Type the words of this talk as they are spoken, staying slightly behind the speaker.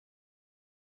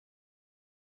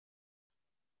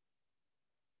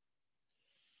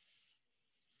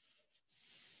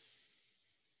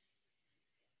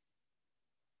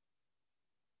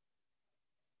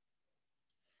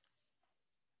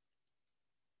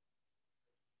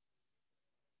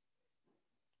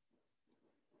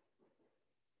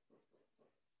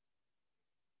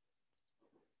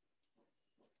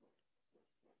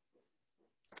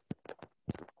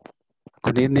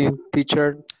Good evening,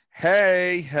 teacher.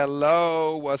 Hey,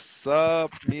 hello, what's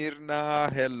up,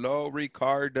 Mirna? Hello,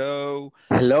 Ricardo.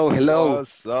 Hello, hello.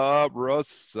 What's up,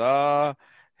 Rosa?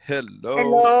 Hello,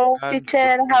 Hello,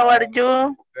 teacher. How Andrea. are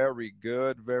you? Very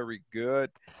good, very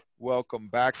good. Welcome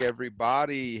back,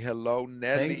 everybody. Hello, Thank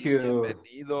Nelly. you.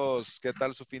 Bienvenidos. ¿Qué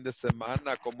tal su fin de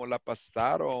semana? ¿Cómo la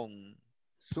pasaron?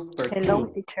 Super Hello,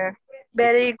 cool. teacher. Super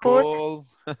Very good. cool.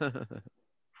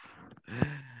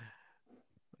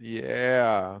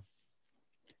 Yeah.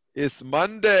 It's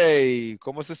Monday.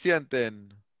 ¿Cómo se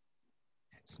sienten?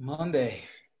 It's Monday.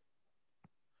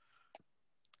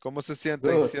 ¿Cómo se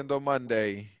sienten Good. siendo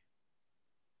Monday?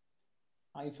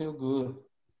 I feel good.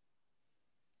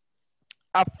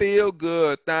 I feel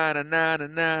good, na na na na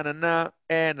na na na,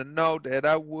 and I know that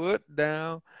I would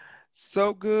down.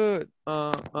 So good,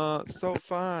 so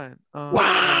fine,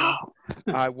 Wow.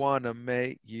 I wanna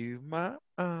make you mine.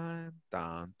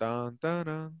 Dun, dun, dun,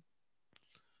 dun.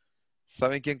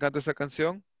 ¿Saben quién canta esa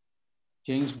canción?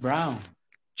 James Brown.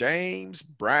 James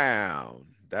Brown.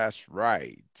 That's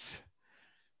right.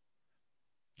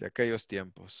 De aquellos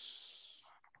tiempos.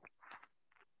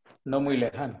 No muy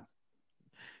lejano.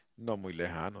 No muy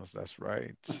lejanos. That's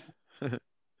right.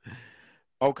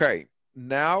 Okay.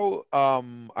 Now,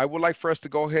 I would like for us to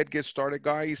go ahead and get started,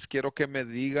 guys. Quiero que me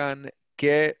digan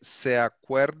qué se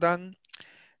acuerdan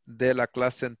de la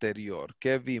clase anterior.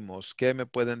 ¿Qué vimos? ¿Qué me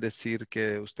pueden decir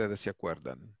que ustedes se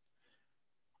acuerdan?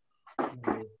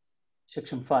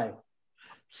 Section 5.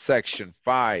 Section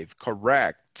 5,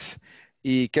 correct.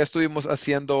 ¿Y qué estuvimos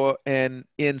haciendo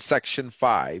in Section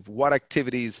 5? What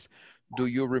activities do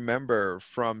you remember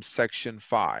from Section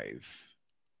 5?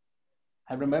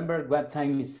 I remember what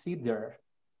time is it there.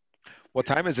 What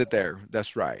time is it there?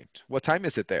 That's right. What time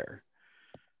is it there?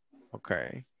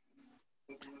 Okay.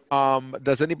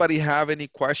 Does anybody have any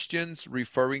questions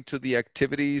referring to the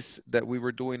activities that we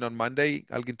were doing on Monday?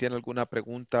 ¿Alguien tiene alguna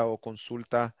pregunta o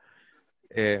consulta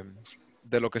eh,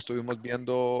 de lo que estuvimos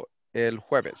viendo el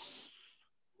jueves?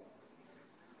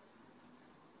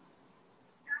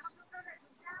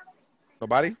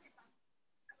 Nobody?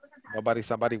 Nobody,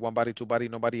 somebody, one body, two body,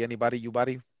 nobody, anybody, you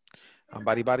body,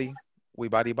 body, body, we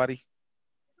body, body.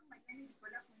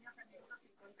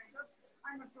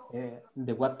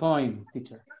 The what point,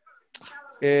 teacher?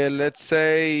 Let's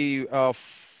say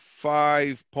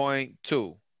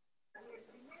 5.2.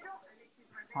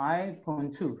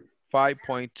 5.2.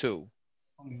 5.2.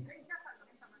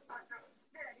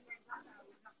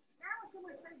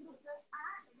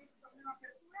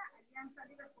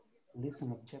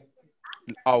 Listen objective.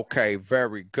 Okay,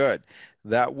 very good.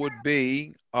 That would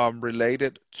be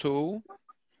related to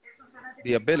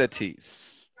the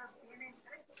abilities.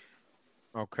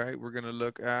 Okay, we're going to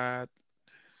look at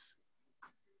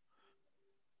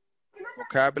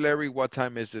vocabulary. What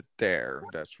time is it there?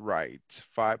 That's right.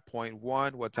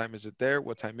 5.1. What time is it there?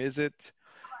 What time is it?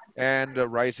 And the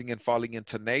rising and falling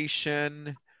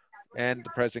intonation and the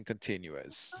present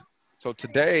continuous. So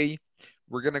today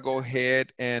we're going to go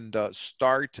ahead and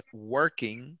start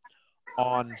working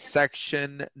on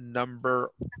section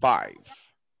number 5.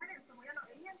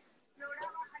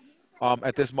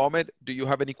 At this moment, do you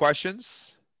have any questions?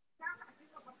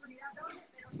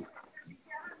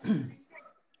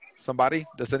 Somebody?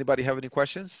 Does anybody have any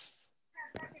questions?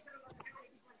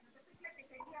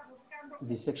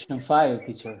 The section 5,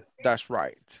 teacher. That's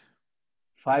right.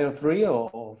 503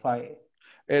 or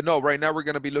 5? No, right now we're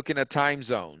going to be looking at time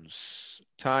zones.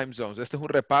 Time zones. Este es un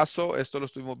repaso. Esto lo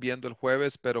estuvimos viendo el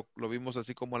jueves, pero lo vimos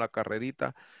así como la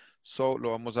carrerita. So,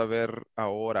 lo vamos a ver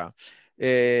ahora.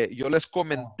 Yo les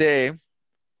comenté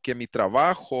que mi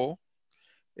trabajo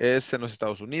es en los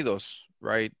Estados Unidos,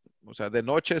 right? O sea, de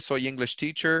noche soy English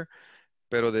teacher,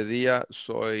 pero de día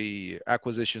soy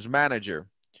acquisitions manager.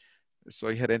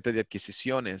 Soy gerente de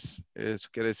adquisiciones. Eso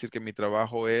quiere decir que mi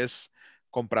trabajo es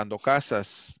comprando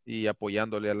casas y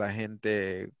apoyándole a la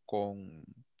gente con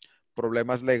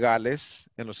problemas legales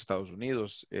en los Estados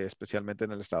Unidos, especialmente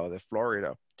en el estado de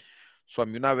Florida. So, a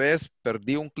mí una vez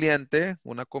perdí un cliente,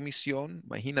 una comisión,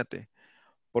 imagínate,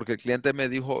 porque el cliente me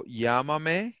dijo,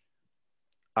 llámame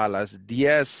a las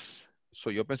 10.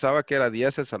 So, yo pensaba que era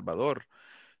 10 El Salvador.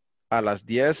 A las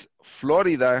 10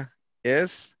 Florida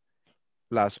es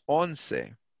las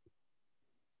 11.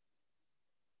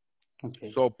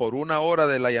 Okay. So, por una hora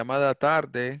de la llamada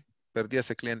tarde, perdí a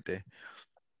ese cliente.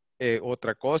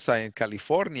 Otra cosa, en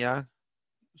California,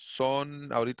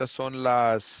 ahorita son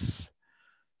las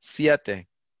 7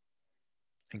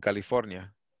 en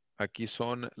California. Aquí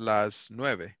son las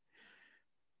 9.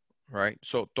 Right?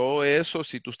 So, todo eso,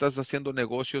 si tú estás haciendo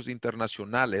negocios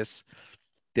internacionales,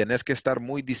 tienes que estar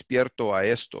muy despierto a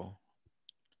esto.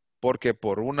 Porque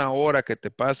por una hora que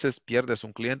te pases, pierdes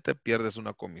un cliente, pierdes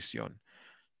una comisión.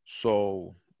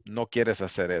 So, no quieres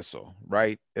hacer eso,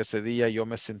 right? Ese día yo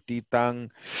me sentí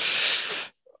tan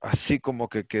así como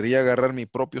que quería agarrar mi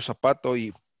propio zapato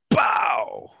y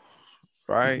 ¡pow!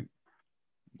 Right?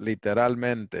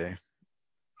 Literalmente.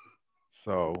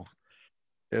 So,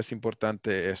 es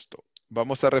importante esto.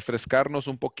 Vamos a refrescarnos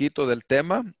un poquito del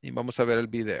tema y vamos a ver el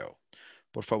video.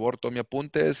 Por favor, tome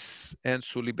apuntes en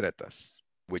sus libretas.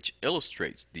 Which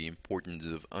illustrates the importance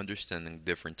of understanding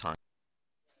different time.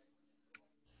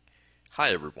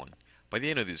 Hi everyone. By the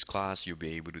end of this class, you'll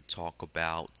be able to talk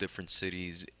about different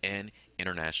cities and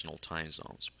international time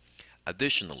zones.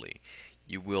 Additionally,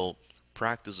 you will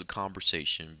practice a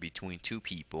conversation between two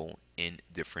people in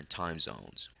different time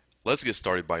zones. Let's get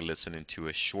started by listening to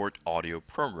a short audio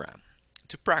program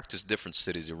to practice different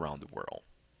cities around the world.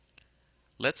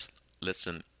 Let's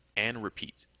listen and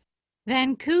repeat.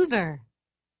 Vancouver,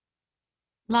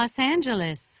 Los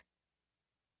Angeles,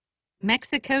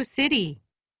 Mexico City,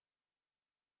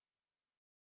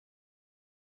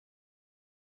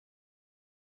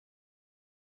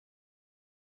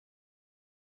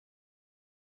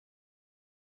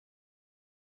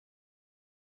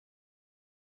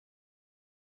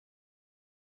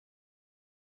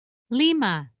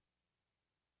 Lima,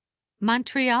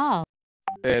 Montreal,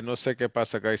 No sé qué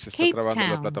pasa, guys. Se está Cape trabando la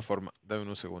Town, plataforma. Dame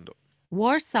un segundo.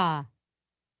 Warsaw,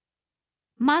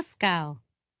 Moscow,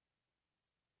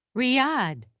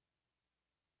 Riyadh,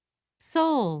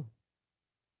 Seoul,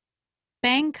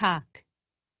 Bangkok,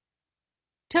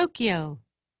 Tokyo,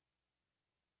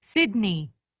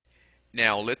 Sydney.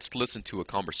 Now let's listen to a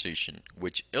conversation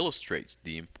which illustrates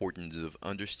the importance of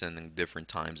understanding different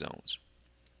time zones.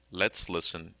 Let's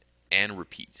listen and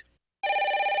repeat.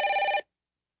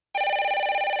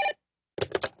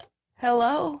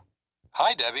 Hello?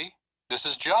 Hi, Debbie. This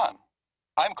is John.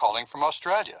 I'm calling from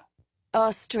Australia.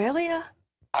 Australia?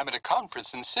 I'm at a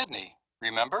conference in Sydney,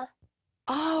 remember?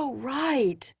 Oh,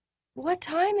 right. What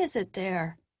time is it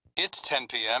there? It's 10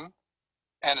 p.m.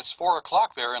 and it's 4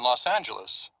 o'clock there in Los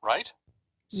Angeles, right?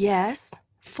 Yes,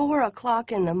 4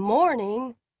 o'clock in the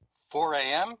morning. 4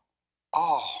 a.m.?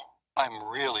 Oh, I'm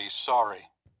really sorry.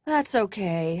 That's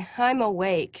okay. I'm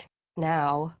awake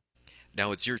now.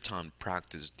 Now it's your time to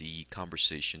practice the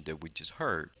conversation that we just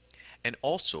heard. And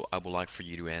also, I would like for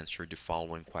you to answer the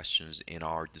following questions in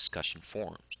our discussion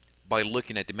forums. By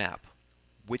looking at the map,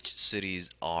 which cities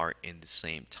are in the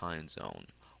same time zone?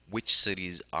 Which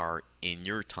cities are in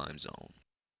your time zone?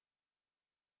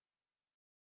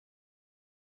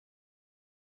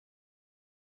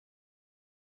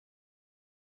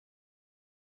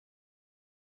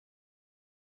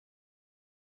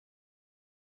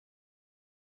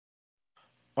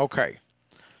 Ok.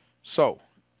 So,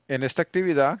 en esta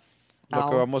actividad, lo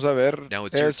que vamos a ver Now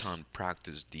it's your es time to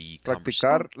practice the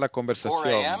practicar la 4 conversación.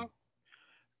 a.m.?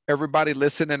 Everybody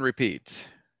listen and repeat.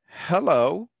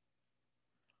 Hello.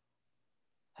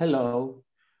 Hello.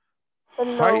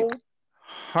 Hi.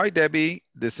 Hi, Debbie.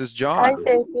 This is John. Hi,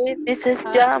 David. This is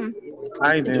Jam.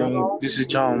 Hi there, this is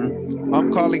John.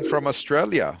 I'm calling from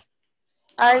Australia.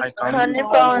 I'm calling from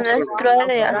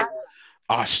Australia.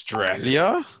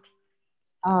 Australia?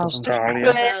 Australia.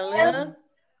 Australia.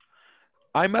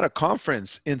 I'm at a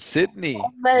conference in Sydney.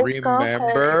 My conference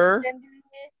Remember?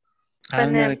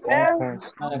 I'm at a Remember?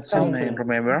 conference. Conference.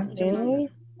 Remember?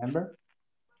 Remember?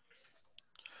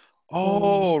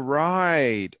 Oh,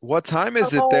 right. What time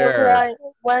is it All there? right.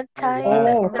 What time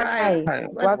Oh, is Right. Hi,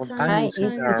 What time is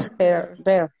is there?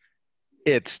 there?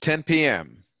 It's 10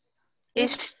 p.m.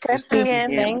 It's It's 10 10 p.m.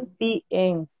 10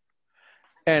 p.m.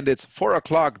 And it's 4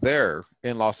 o'clock there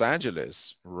in Los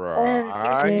Angeles. And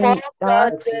Right? it's 4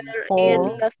 o'clock That's there in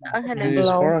 4 Los It Angeles. is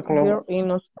 4 here o'clock. in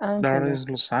Los That Angeles. is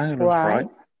Los Angeles, Right.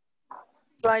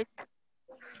 Right.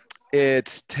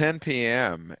 It's 10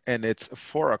 p.m. and it's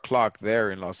 4 o'clock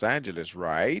there in Los Angeles,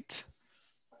 right?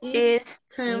 It's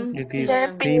It is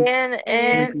 10 10 p.m. and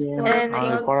 10 p.m.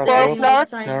 and 4 4 o'clock o'clock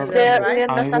there there in in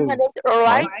Los Angeles, Angeles.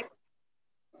 Right? right?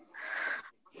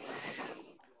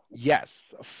 Yes,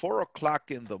 4 o'clock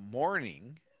in the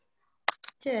morning.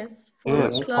 Yes,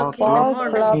 Yes, 4 o'clock 4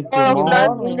 o'clock in the 4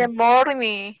 o'clock in the morning.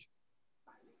 morning.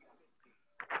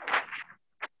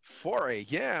 4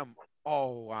 a.m.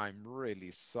 Oh, I'm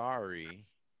really sorry.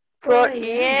 4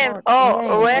 a.m. 4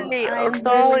 Oh, a.m. really? Oh, I'm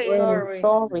sorry. really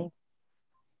sorry.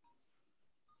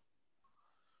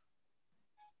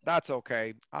 That's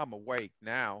okay. I'm awake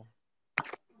now.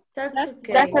 That's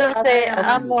That's what I'm saying.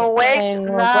 I'm awake And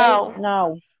now. awake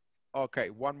now. Okay,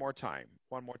 one more time.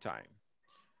 One more time.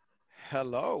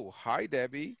 Hello. Hi,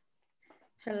 Debbie.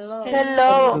 Hello.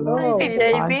 Hello. Hello. Hi, Hi,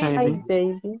 David. Hi, David. David.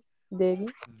 David. David.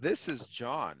 This is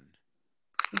John.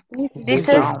 This This is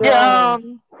is John.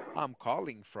 John. I'm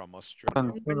calling from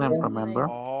Don't Australia. you remember?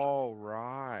 All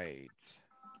right.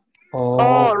 Oh,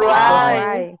 All All right.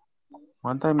 right.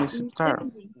 What time is it there?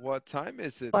 What time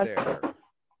is it What there?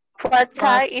 What what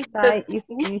time is time is is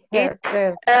it it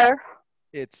here? there?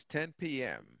 It's 10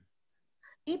 p.m.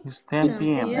 It's 10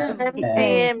 p.m. 10 p.m.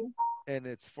 p.m. and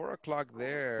it's 4 o'clock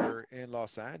there in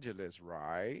Los Angeles,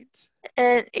 right?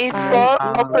 And it's And 4 it's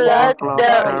 4 4 o'clock o'clock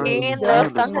there there o'clock in in Los there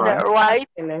Los Angeles, in Angeles, right? Los right?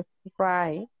 Angeles.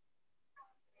 Right.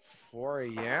 4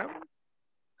 a.m.?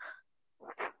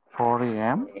 4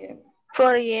 a.m.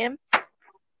 4 a.m.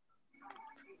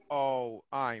 Oh,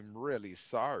 I'm really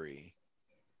sorry.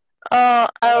 Oh,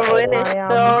 I'm really I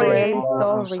am sorry. really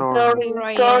I'm sorry.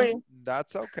 sorry. Sorry.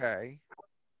 That's okay.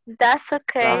 That's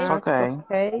okay. That's That's okay.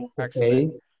 okay. Excellent.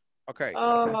 okay. Okay,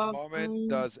 at this moment,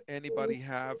 does anybody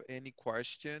have any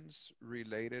questions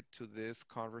related to this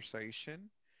conversation?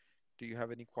 Do you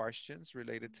have any questions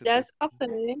related to this?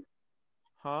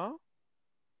 Huh?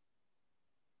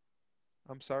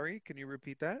 I'm sorry, can you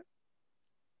repeat that?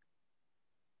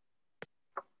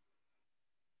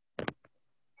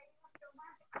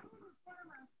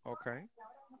 Okay.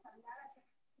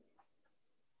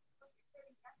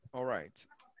 All right.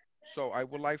 So I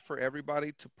would like for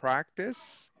everybody to practice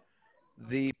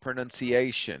the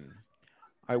pronunciation.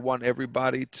 I want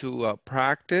everybody to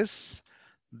practice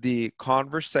the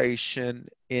conversation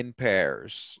in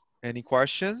pairs. Any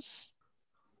questions?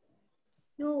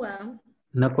 No.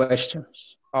 No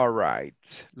questions. All right,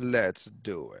 let's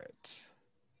do it.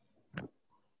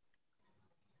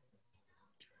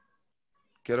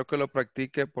 Quiero que lo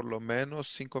practique por lo menos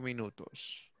 5 minutos.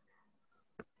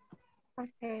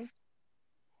 Okay.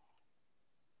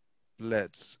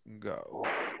 Let's go.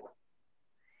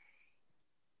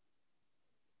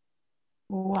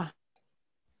 Wow.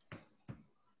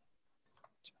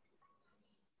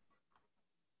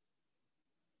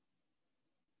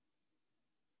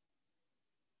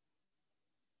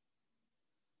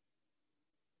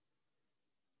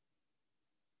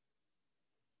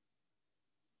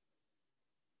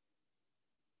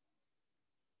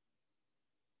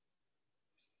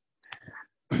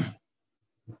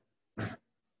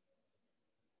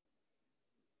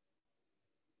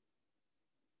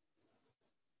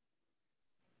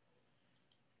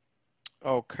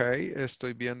 Ok,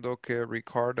 estoy viendo que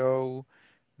Ricardo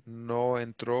no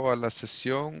entró a la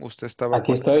sesión. Usted estaba Aquí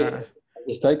con estoy. una...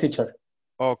 Aquí estoy, teacher.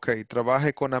 Ok,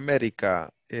 trabaje con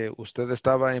América. Usted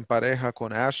estaba en pareja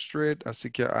con Astrid,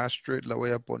 así que a Astrid la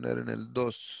voy a poner en el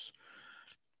 2.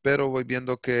 Pero voy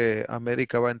viendo que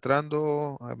América va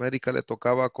entrando. A América le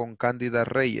tocaba con Cándida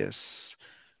Reyes.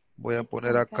 Voy a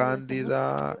poner a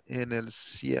Cándida en el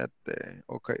 7.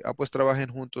 Ok, pues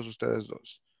trabajen juntos ustedes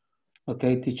dos. Ok,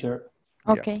 teacher.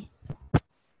 Ya. Okay.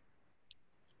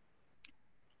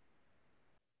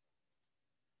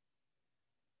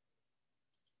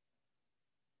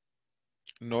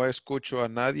 No escucho a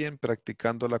nadie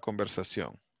practicando la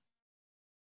conversación.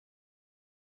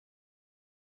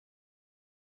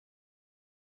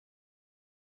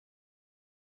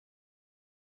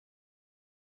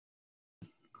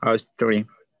 Astrid.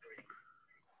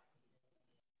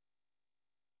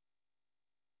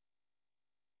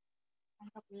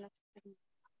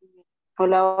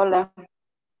 Hola, hola.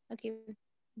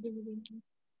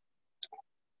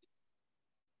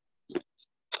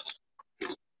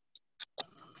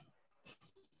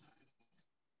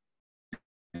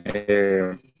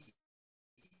 Eh,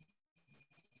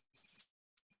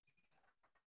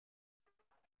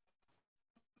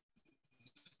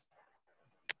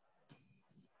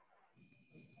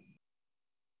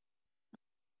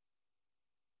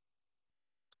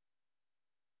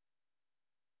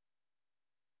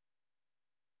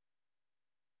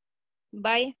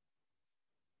 Bye.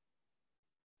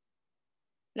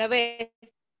 La ves.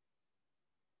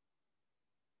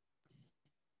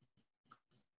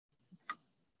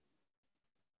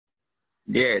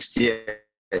 yes,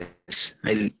 yes.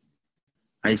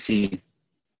 I see.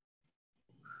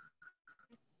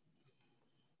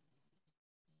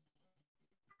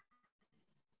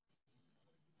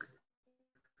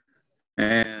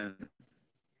 And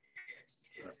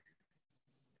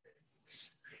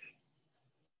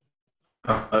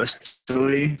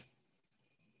Astrid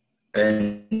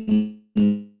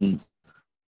and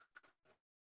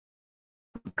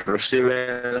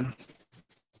Rosibel.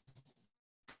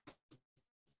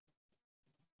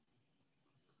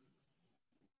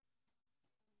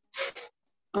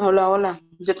 Hola, hola.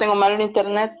 Yo tengo mal el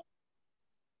internet.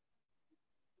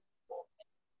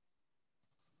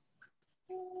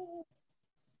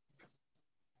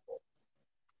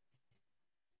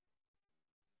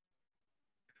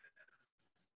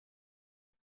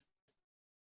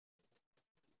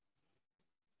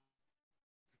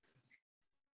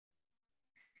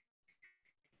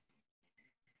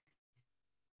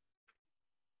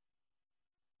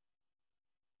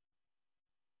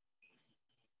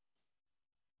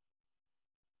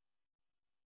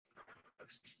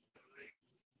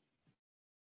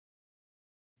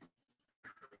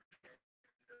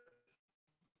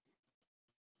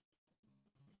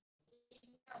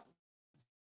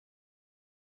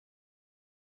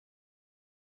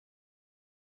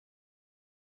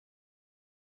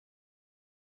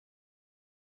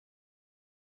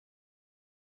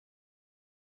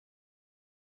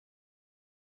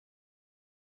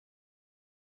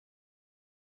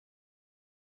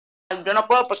 yo no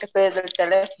puedo porque estoy desde el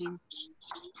teléfono.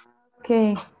 Ok.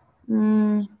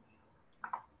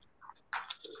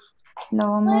 Lo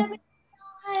vamos.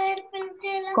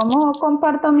 ¿Cómo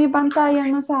comparto mi pantalla?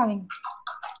 No saben.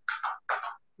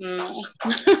 No.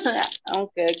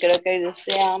 Aunque creo que ahí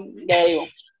desea, ya digo.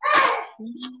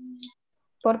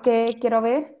 Porque quiero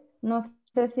ver. No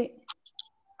sé si.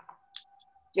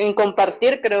 En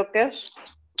compartir creo que es.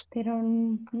 Pero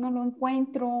no lo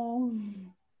encuentro.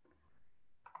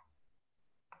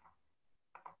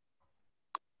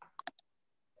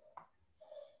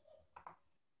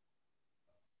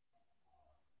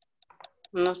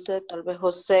 No sé, tal vez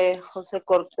José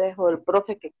Cortés o el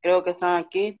profe que creo que están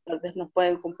aquí, tal vez nos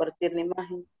pueden compartir la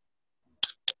imagen.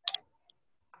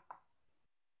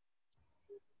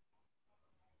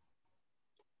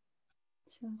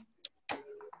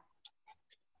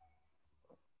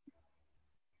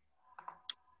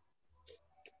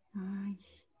 Ay,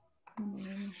 no lo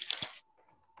veo.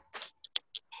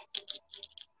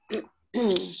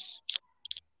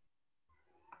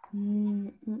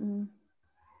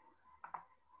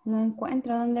 No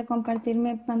encuentro dónde compartir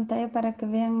mi pantalla para que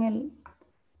vean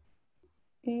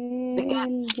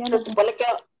Se supone que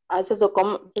se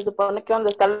supone que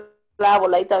donde está la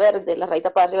voladita verde, la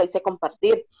rayita para arriba dice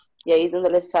compartir, y ahí es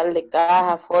donde le sale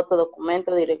caja, foto,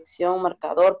 documento, dirección,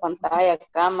 marcador, pantalla,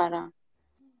 cámara.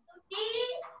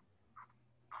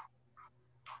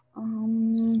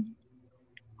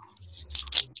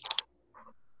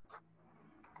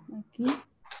 Aquí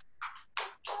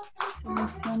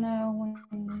selecciona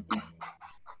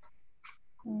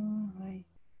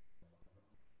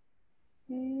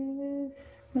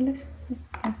 ¿cuál es?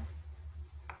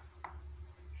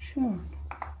 Sure.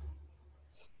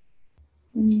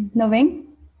 ¿Lo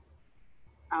ven?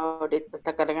 Ahorita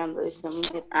está cargando, dice,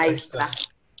 ahí está.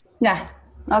 Ya,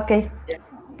 ok.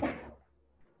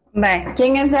 Vale,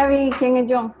 ¿quién es David y quién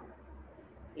es John?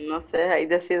 No sé, ahí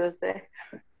decide usted.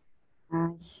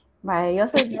 Ay, vale, yo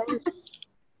soy David.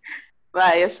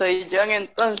 Va, yo soy John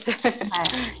entonces.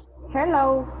 Vale.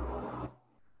 Hello.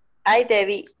 Hi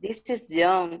Debbie, this is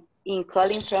John,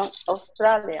 calling from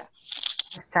Australia.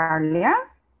 Australia?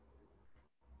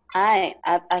 I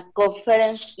at a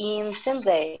conference in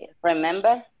Sydney,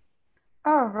 remember?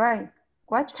 All right.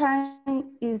 What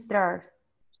time is there?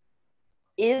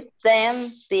 It's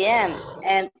 10 p.m.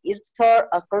 and it's 4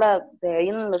 o'clock there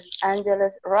in Los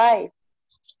Angeles, right?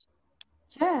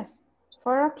 Yes.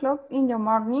 4 o'clock in the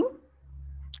morning?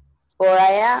 4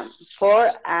 a.m.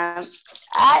 4 and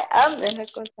I am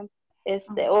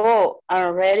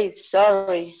I'm really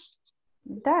sorry.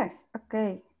 That's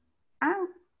okay. I'm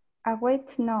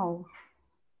awake now.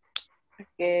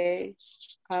 Okay.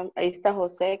 Ahí está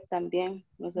José también.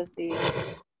 No sé si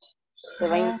se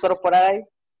va a incorporar ahí.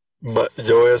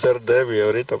 Yo voy a ser Debbie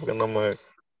ahorita porque no me...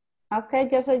 Ok,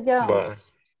 yo soy John.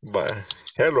 Va.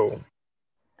 Hello.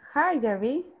 Hi,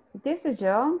 Debbie. This is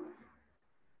John.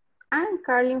 I'm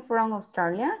calling from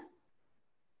Australia.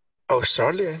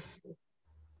 Australia?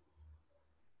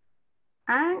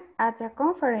 I'm at a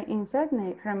conference in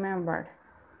Sydney, remember?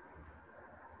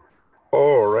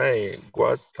 All right.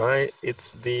 What time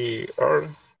it's the hour?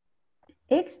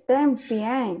 It's 10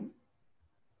 p.m.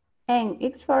 And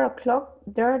it's 4 o'clock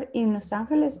there in Los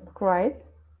Angeles, right?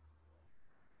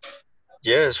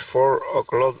 Yes, 4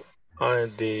 o'clock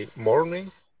in the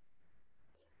morning.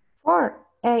 4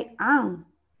 a.m.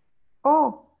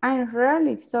 Oh, I'm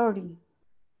really sorry.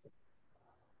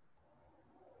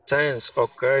 Thanks,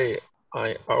 okay.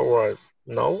 I hour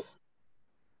now.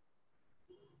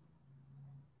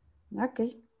 Ok,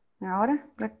 ahora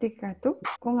practica tú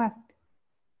con hasta.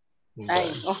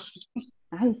 Ay, no.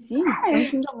 Ay, sí,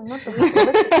 son 5 minutos.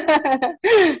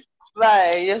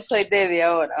 Vale, yo soy Debbie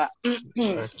ahora.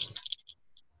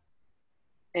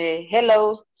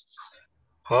 Hello.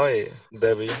 Hi,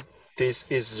 Debbie. This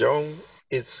is John.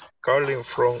 It's calling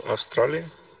from Australia.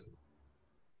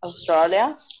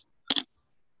 Australia?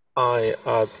 I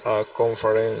at a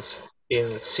conference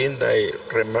in Sydney,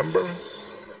 remember?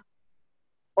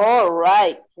 All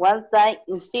right. What time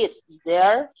is it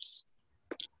there?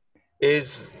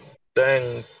 It's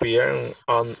 10 p.m.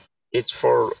 and it's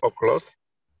 4 o'clock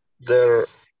there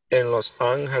in Los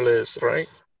Angeles, right?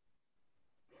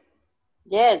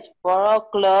 Yes, 4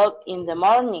 o'clock in the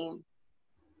morning.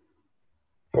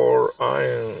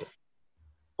 I'm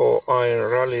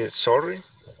really sorry.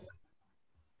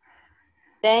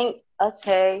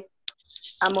 Okay.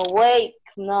 I'm awake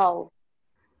now.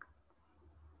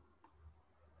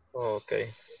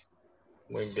 Ok.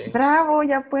 Muy bien. Bravo,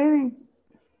 ya pueden.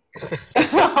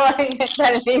 Ay,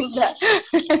 tan linda.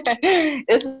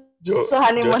 Eso Yo Esos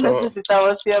ánimos estaba,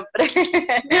 necesitamos siempre. yo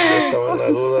estaba en la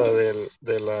duda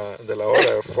de la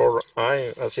hora, for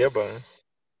I, así es, ¿va?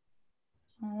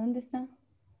 ¿A dónde está?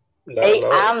 La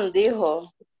hora,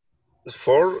 Dijo.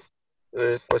 for,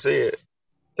 pues sí,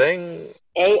 ten,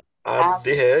 AM.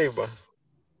 dije ahí, va.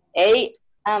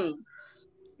 AM.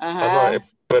 Ah, no, Ajá.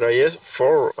 pero ahí es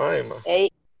for I, va. A,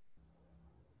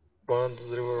 1, 2,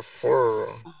 3,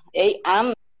 4.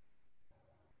 AM.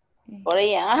 Por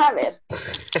ahí, a ver.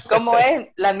 ¿Cómo es?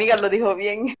 La amiga lo dijo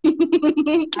bien.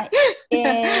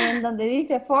 En donde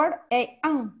dice 4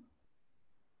 a.m.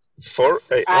 For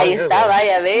Ahí AM, está, va.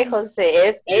 vaya, ve, José.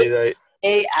 Es Y de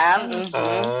ahí, AM.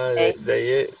 de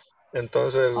ahí,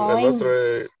 entonces el otro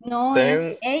es No,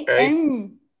 es 10, 8.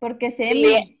 a.m. porque es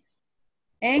M.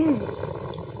 En.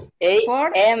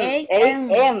 4 a.m.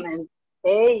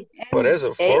 Por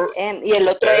eso, for Y el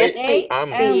otro es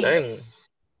AM, a.m. 10,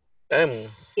 M,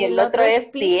 Y el otro es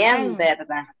PM, PM.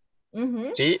 ¿verdad?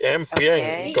 GM,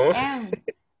 PM. ¿Cómo? A.m.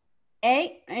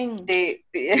 A.m. Sí,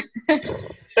 sí.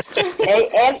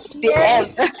 AM,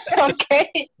 PM. Ok.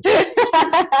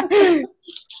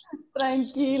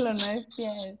 Tranquilo, no es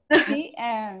pies.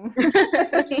 PM.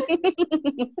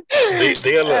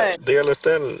 Dígale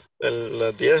usted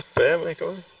las 10 PM,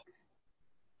 ¿cómo?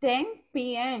 10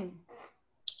 p.m.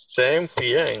 10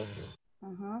 PM.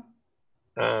 Ajá.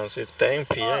 Ah, sí, 10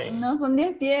 PM. No son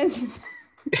 10 pies.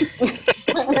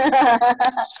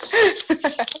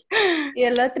 Y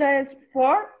el otro es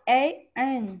 4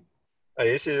 a.m.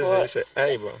 Ahí sí se dice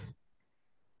AIBA.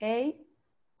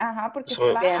 Ajá, porque So,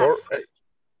 está la A. 4,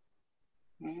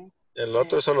 el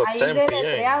otro es solo Ahí 10 PM.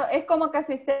 deletreado. Es como que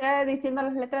se esté diciendo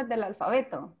las letras del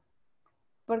alfabeto.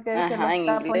 Porque se lo Ajá, en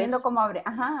está inglés. poniendo como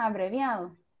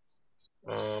abreviado.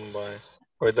 Vale.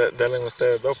 Pues denle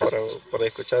ustedes dos para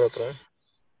escuchar otra vez.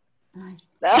 Ay,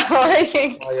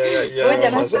 Ya ya me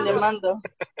vamos a están hacer. llamando.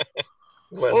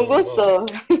 Bueno, Un gusto.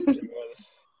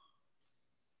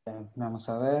 Vamos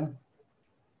a ver.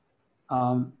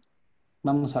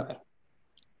 Vamos a ver.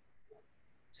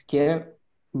 Si quiere,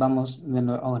 vamos de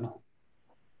nuevo. Oh, no.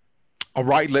 All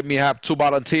right, let me have two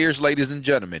volunteers, ladies and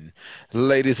gentlemen.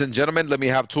 Ladies and gentlemen, let me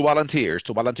have two volunteers.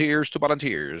 Two volunteers, two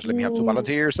volunteers. Let me have two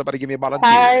volunteers. Somebody give me a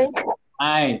volunteer.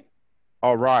 Hi.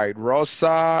 All right,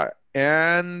 Rosa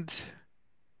and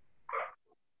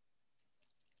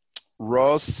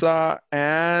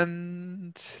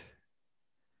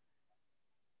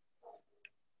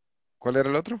 ¿cuál era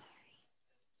el otro?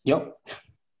 Yo.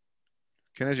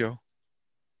 ¿Quién es yo?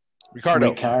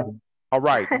 Ricardo. All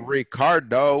right,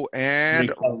 Ricardo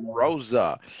and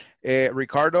Rosa.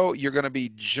 Ricardo, you're going to be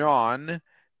John,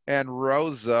 and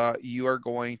Rosa, you are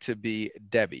going to be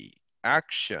Debbie.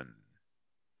 Action.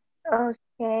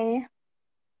 Okay.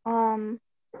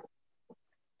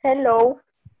 Hello.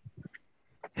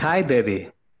 Hi,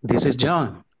 Debbie. This is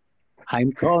John.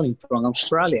 I'm calling from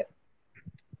Australia.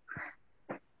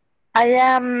 I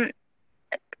am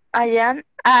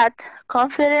at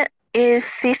conference in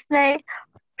Sydney.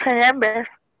 Remember.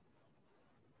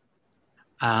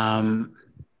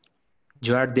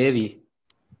 You are Debbie.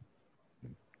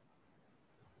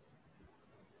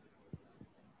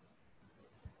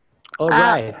 All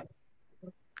right.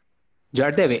 You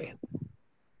are Debbie.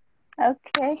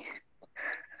 Okay.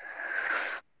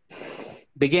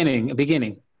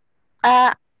 Beginning.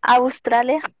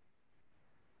 Australia.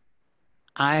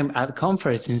 I'm at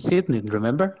conference in Sydney,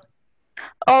 remember?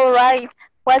 All right.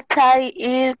 What time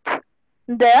is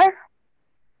there?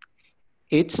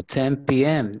 It's 10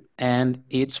 p.m. and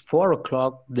it's 4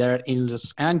 o'clock there in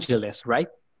Los Angeles, right?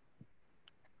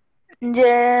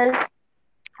 Yes.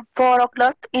 4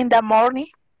 o'clock in the morning.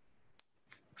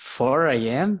 4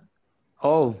 a.m.?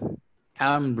 Oh,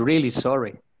 I'm really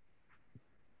sorry.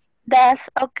 That's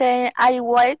okay. I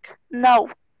wake now.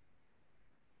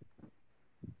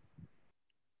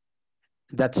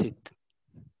 That's it.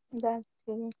 That's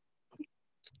it.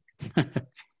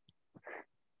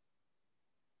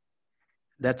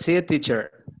 That's it, teacher.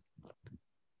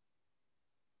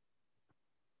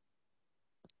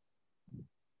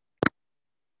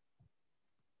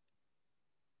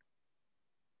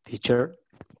 Teacher.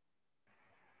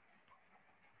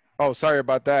 Oh, sorry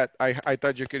about that. I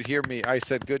thought you could hear me. I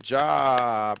said, good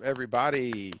job,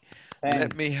 everybody. Thanks.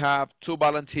 Let me have two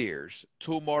volunteers.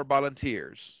 Two more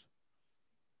volunteers.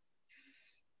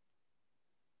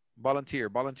 Volunteer.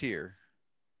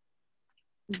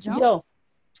 Yo.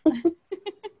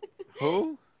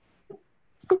 Who?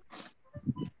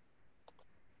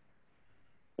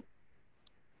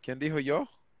 ¿Quién dijo yo?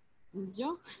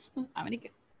 Yo. América.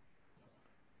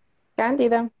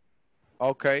 Cándida.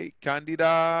 Ok,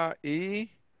 Cándida y...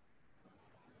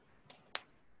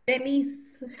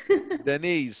 Denise.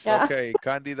 Denise. Yeah. Okay,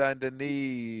 Candida and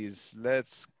Denise.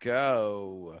 Let's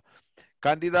go.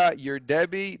 Candida, you're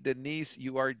Debbie. Denise,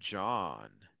 you are John.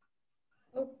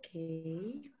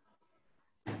 Okay.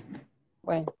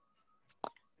 Bueno.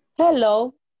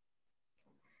 Hello.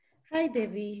 Hi,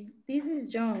 Debbie. This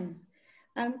is John.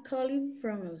 I'm calling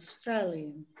from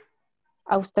Australia.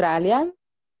 Australia.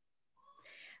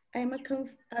 I'm at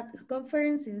a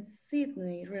conference in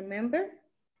Sydney, remember?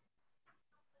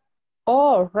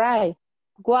 All right.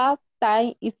 What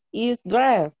time is it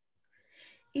there?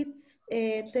 It's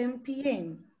 10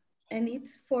 p.m. and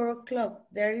it's 4 o'clock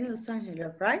there in Los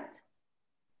Angeles, right?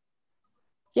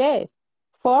 Yes.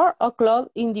 4 o'clock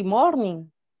in the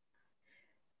morning.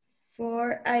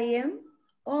 4 a.m.?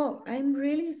 Oh, I'm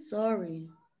really sorry.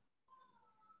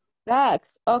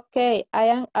 That's okay. I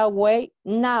am awake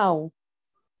now.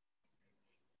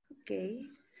 Okay.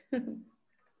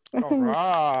 All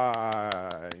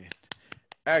right.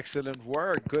 Excellent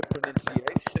work. Good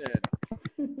pronunciation.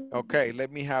 Okay,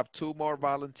 let me have 2 more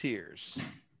volunteers.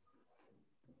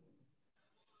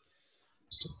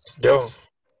 Yo.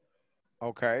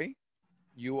 Okay.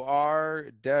 You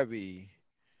are Debbie.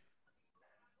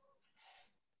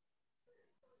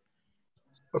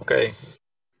 Okay.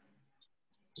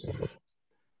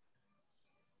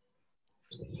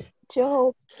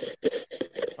 Yo.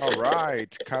 All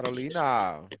right,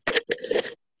 Carolina.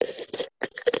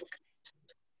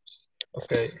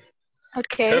 Okay.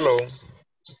 Okay. Hello.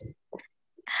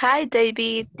 Hi,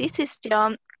 David. This is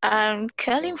John. I'm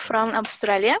calling from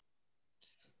Australia.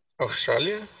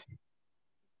 Australia?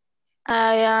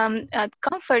 I am at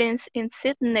conference in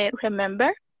Sydney,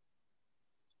 remember?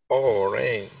 Oh,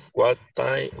 rain. What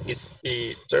time is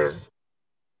it there?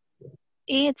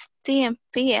 It's 10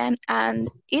 p.m. and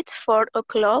it's 4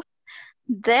 o'clock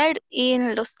there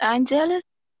in Los Angeles,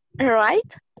 right?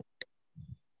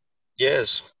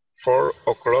 Yes, 4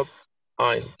 o'clock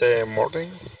in the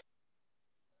morning.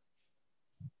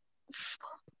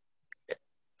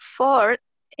 4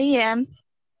 a.m.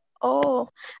 Oh,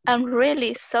 I'm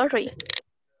really sorry.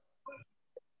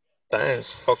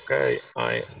 Thanks. Okay,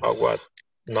 I what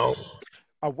now?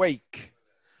 Awake.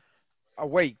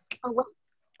 Awake. Oh, well,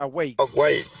 Awake.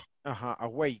 Awake.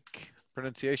 Awake.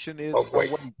 Pronunciation is Awake.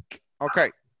 awake.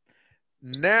 Okay.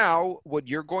 Now, what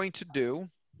you're going to do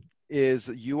is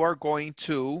you are going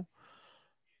to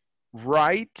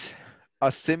write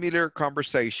a similar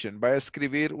conversation. Va a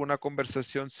escribir una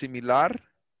conversación similar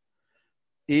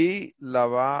y la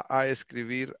va a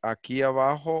escribir aquí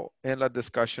abajo en la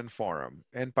discussion forum,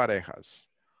 en parejas.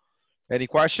 Any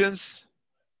questions?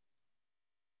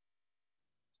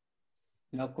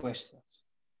 No questions.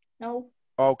 no.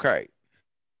 Okay.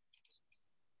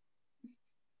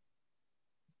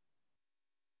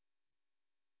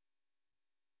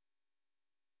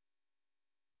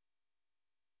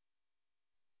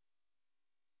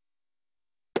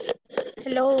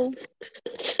 Hello.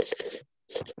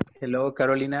 Hello,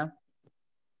 Carolina.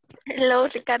 Hello,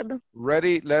 Ricardo.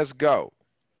 Ready? Let's go.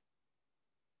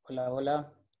 Hola,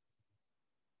 hola.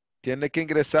 Tiene que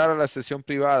ingresar a la sesión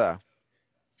privada.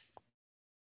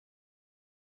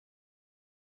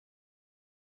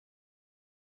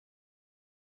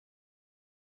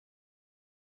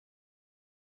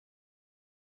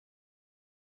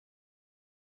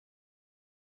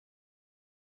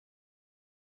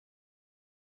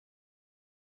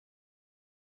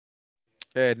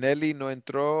 Nelly no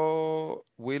entró.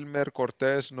 Wilmer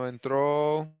Cortés no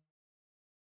entró.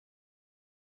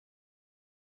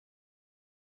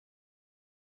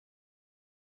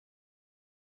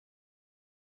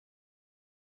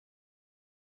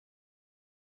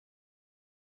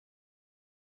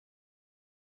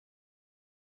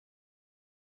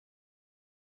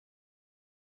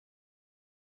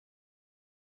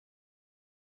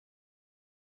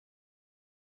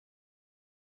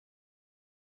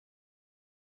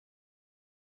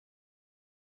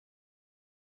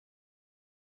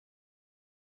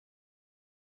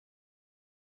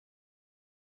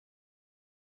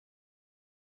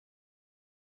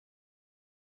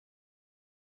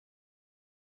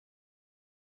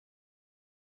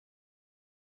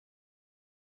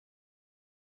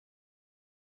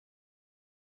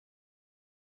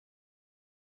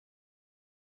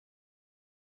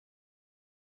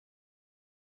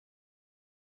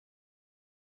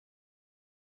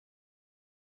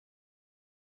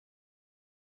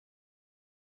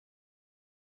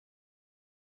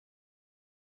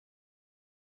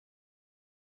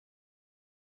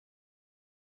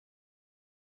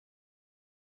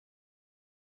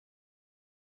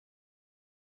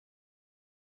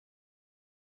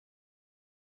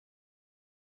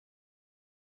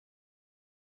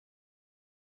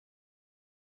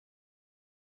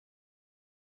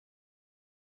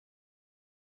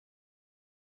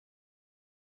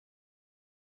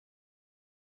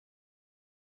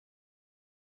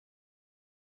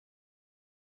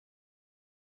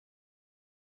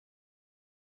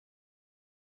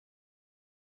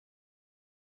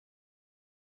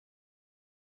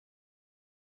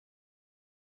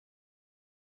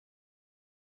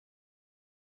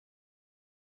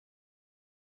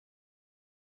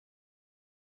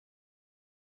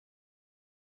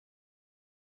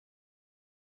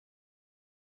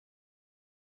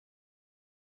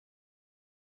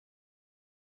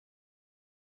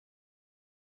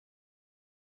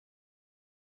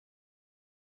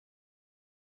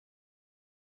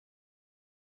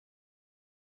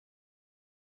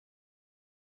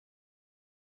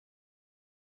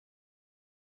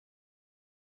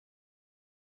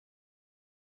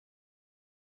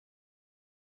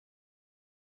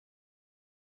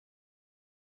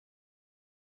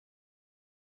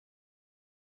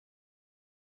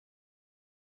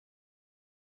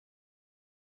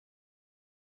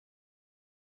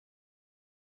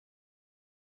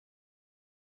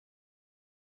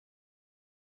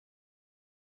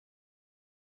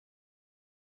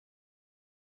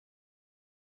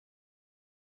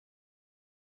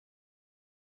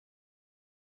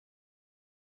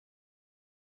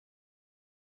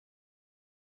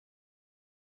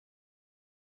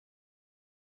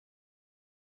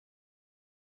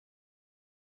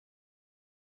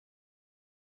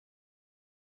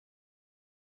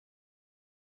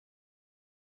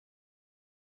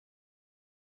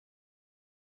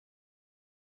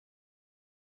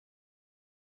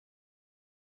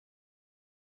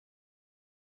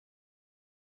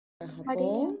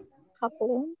 Japón.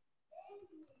 Japón.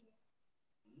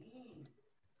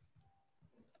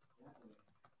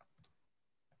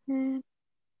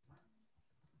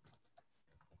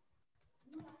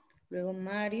 Luego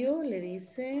Mario le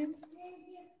dice,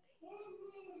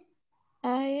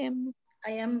 I'm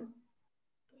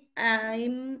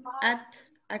at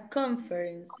a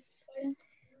conference.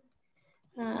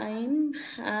 I'm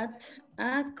at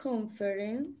a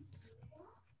conference.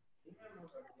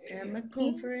 I'm a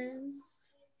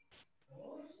conference.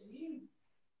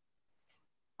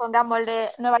 Pongámosle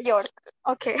Nueva York.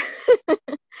 Ok.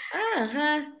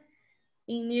 Ajá.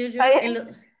 In New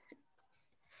York.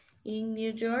 In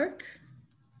New York.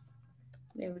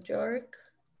 New York.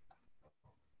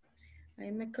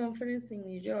 I'm a conference in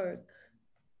New York.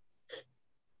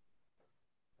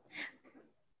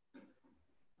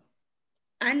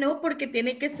 Ah, no, porque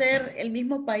tiene que ser el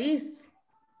mismo país.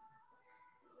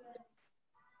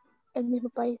 El mismo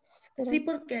país. Sí,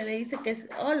 porque le dice que es,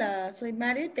 hola, soy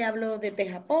Mario y te hablo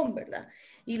desde Japón, ¿verdad?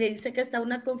 Y le dice que está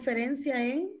una conferencia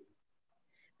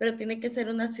pero tiene que ser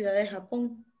una ciudad de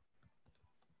Japón.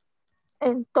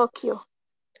 En Tokio.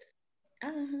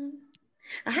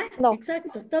 Ajá, no.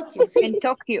 Exacto, Tokio, sí. En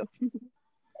Tokio.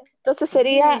 Entonces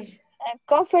sería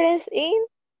conference in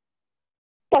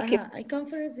Tokio. Ajá, a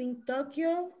conference in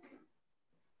Tokyo.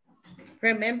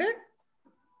 Remember?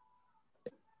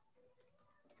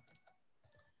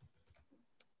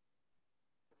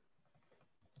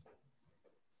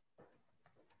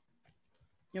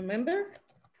 Remember?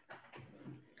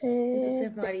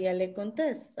 Entonces María le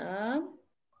contesta.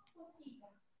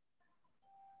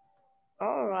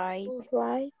 All right.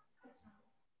 Right.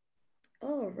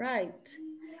 All right.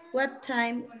 What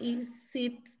time is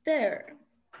it there?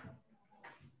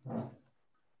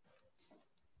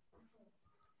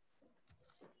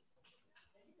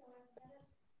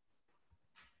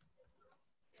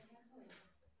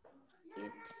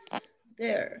 It's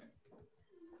there.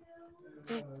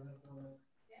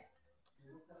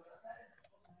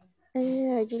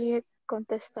 Allí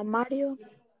contesta Mario.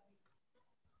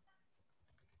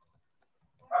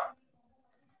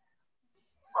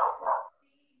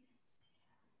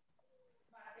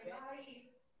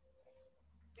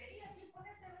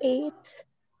 It's.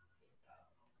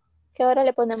 ¿Qué hora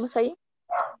le ponemos ahí?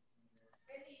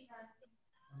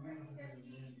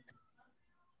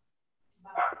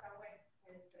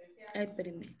 Ay,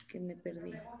 espérenme, que me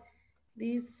perdí.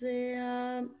 Dice,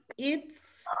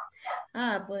 it's...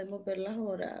 podemos ver las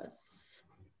horas.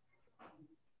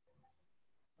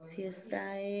 Si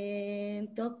está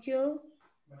en Tokio.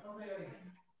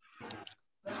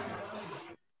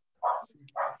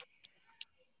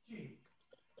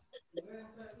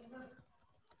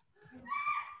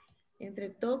 Entre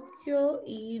Tokio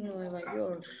y Nueva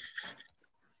York.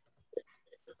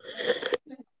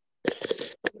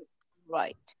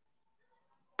 Right.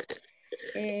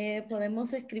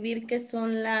 Podemos escribir que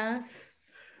son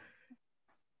las...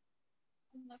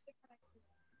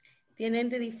 Tienen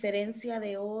de diferencia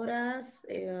de horas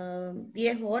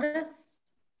 10 horas.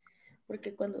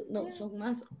 Porque cuando... No, son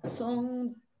más...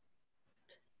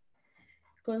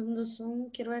 Cuando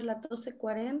son... Quiero ver las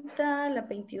 12:40, las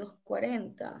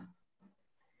 22:40.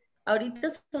 Ahorita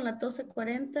son las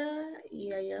 12:40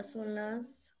 y allá son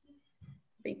las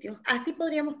 22. Así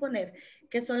podríamos poner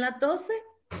que son las 12.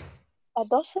 ¿Las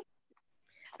 12?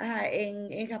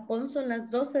 En Japón son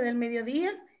las 12 del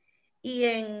mediodía y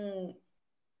en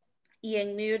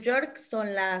New York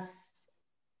son las,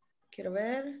 quiero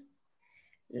ver,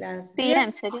 las 10.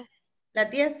 PM sería.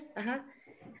 Las 10, ajá.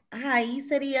 Ajá, ahí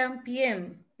serían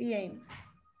PM.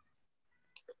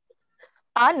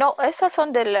 No, esas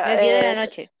son de la... Las 10 de la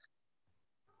noche.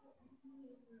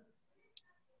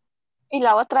 Y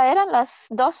la otra eran las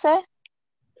 12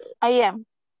 AM.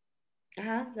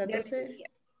 Ajá, las 12.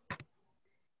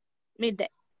 Midday.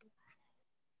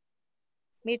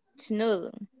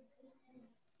 Midnight.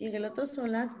 Y en el otro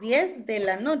son las 10 de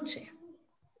la noche.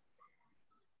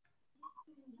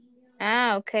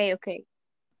 Ok.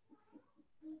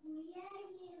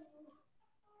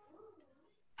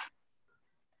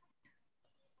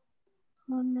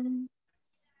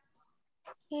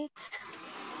 It's...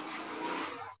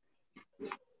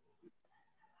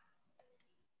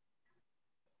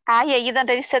 y allí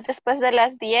donde dice después de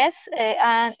las 10,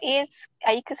 and it's,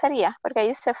 ¿ahí qué sería? Porque ahí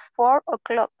dice 4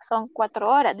 o'clock, son 4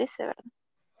 horas, dice, ¿verdad?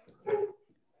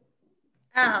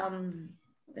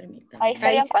 Permítame. Ahí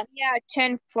serían cuánto.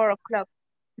 10, 4 o'clock.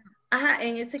 Ajá,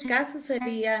 en ese caso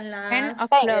serían las 10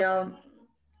 o'clock.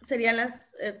 Serían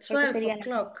las 12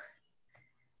 o'clock.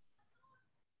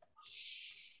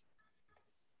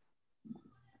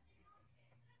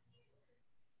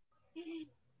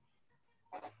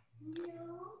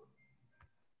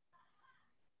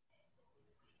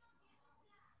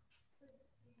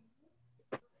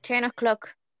 Ten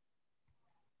o'clock.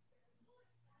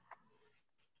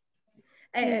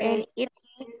 And it's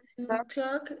 10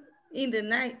 o'clock in the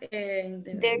night.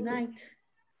 there Night.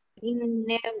 in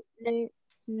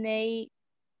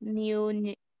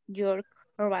New York,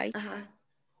 right? Ajá.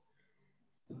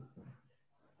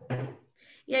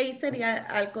 Y ahí sería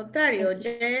al contrario.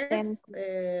 Yes.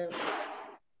 10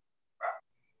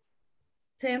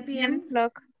 10 p.m.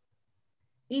 o'clock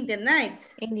in the night.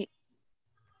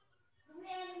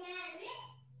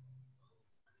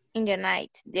 In the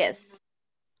night, yes.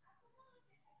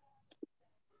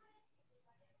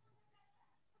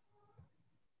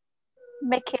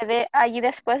 Me quedé allí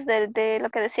después de lo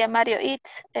que decía Mario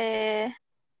Itz, de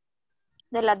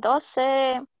las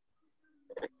 12,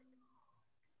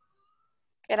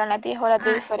 que eran las 10 horas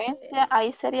de diferencia,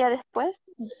 ahí sería después.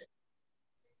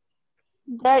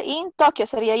 They're in Tokyo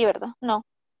sería ahí, ¿verdad? No.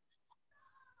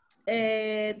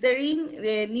 They're in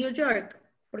New York,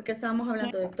 porque estábamos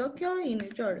hablando de Tokio y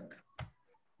New York.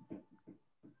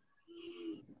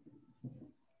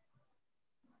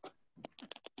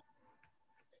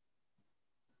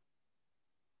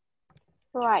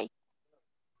 Right.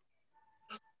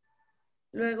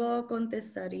 Luego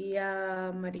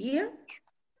contestaría María.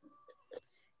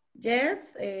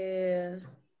 Yes. 10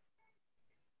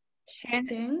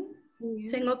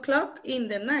 o'clock in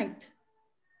the night.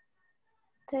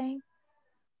 10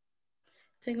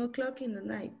 o'clock in the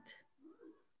night.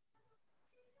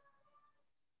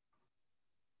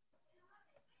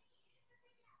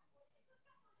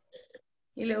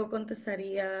 Y luego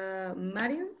contestaría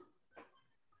Mario.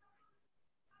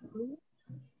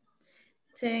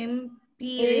 10 Y p.m.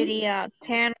 diría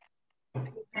 10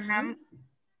 Ajá.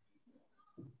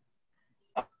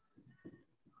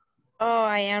 Oh,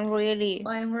 I am really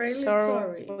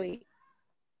sorry.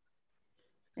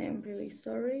 I am really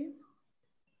sorry.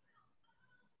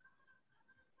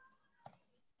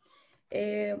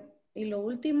 Y lo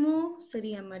último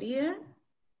sería María.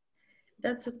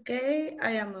 That's okay,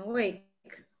 I am awake.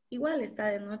 Igual está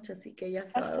de noche, así que ya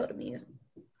estaba dormida.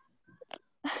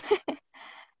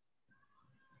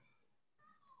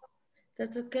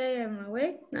 That's okay, I'm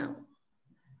awake now.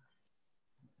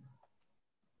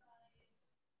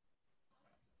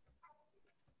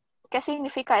 ¿Qué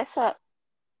significa eso?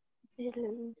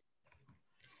 I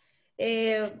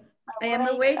am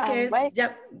awake es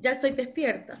ya estoy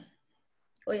despierta.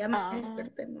 O ya me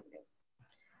desperté.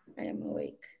 I am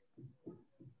awake.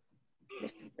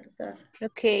 Despertar.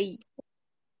 Okay.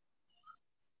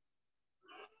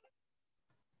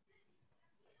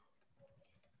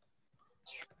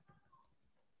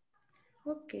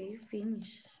 Ok,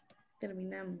 finish.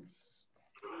 Terminamos.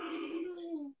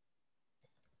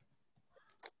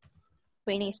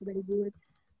 Finish, very good.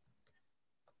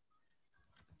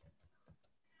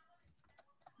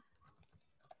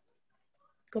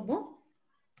 ¿Cómo?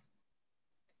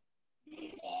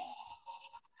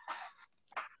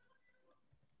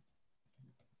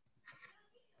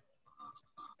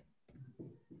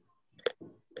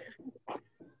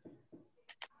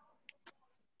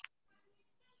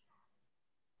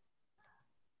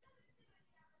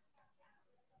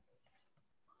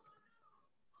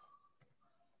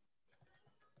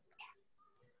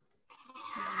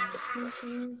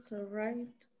 It's all right.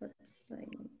 What's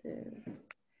sign there?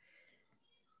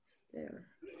 It's there.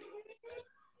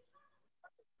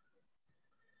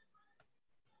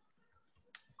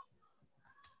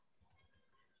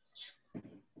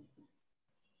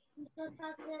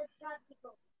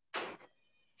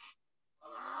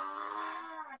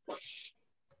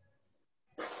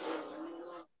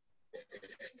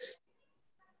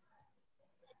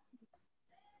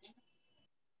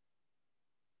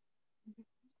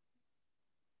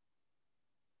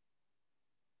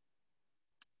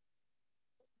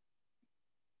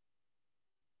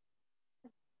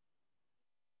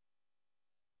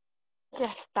 Ya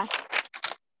está.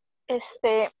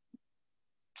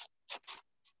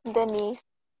 Denis.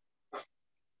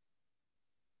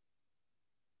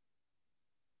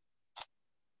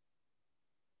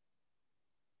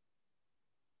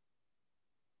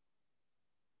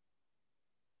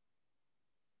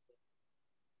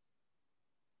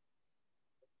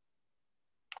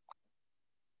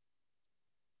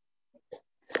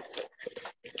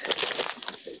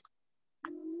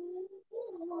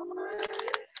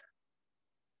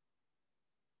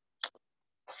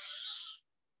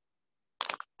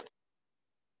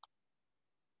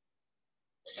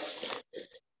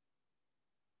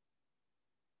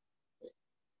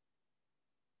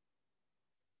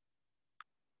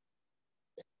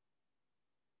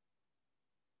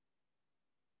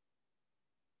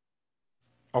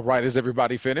 All right, is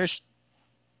everybody finished?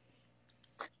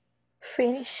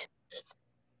 Finish.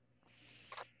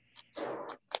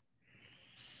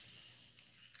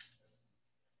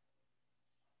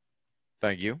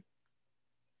 Thank you.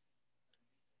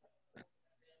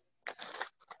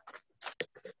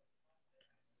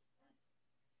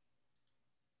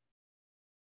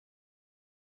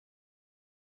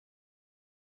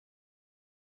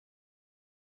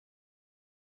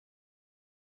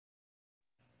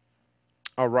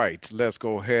 All right, let's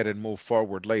go ahead and move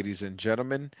forward, ladies and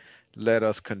gentlemen. Let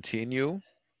us continue.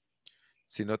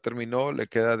 Si no terminó, le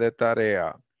queda de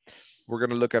tarea. We're going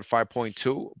to look at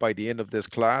 5.2. By the end of this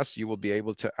class, you will be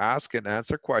able to ask and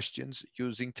answer questions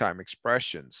using time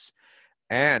expressions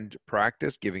and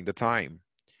practice giving the time.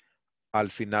 Al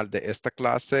final de esta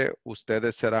clase,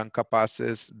 ustedes serán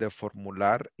capaces de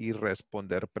formular y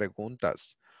responder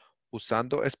preguntas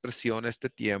usando expresiones de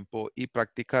tiempo y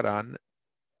practicarán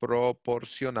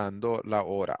proporcionando la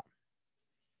hora.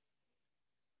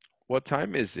 What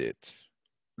time is it?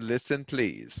 Listen,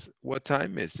 please. What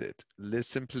time is it?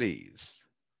 Listen, please.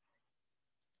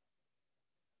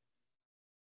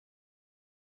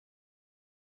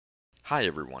 Hi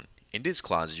everyone. In this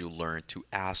class, you'll learn to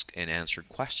ask and answer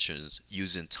questions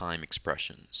using time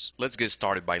expressions. Let's get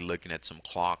started by looking at some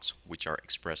clocks which are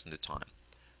expressing the time.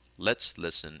 Let's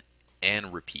listen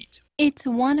and repeat. It's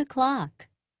 1 o'clock.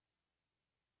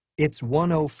 It's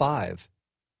 1:05.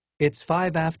 It's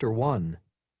 5 after 1.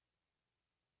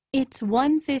 It's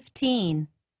 1:15.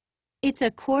 It's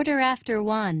a quarter after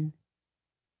 1.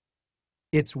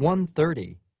 It's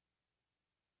 1:30.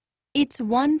 It's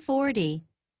 1:40.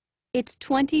 It's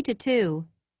 20 to 2.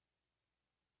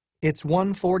 It's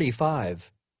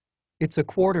 1:45. It's a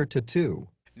quarter to 2.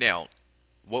 Now,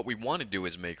 what we want to do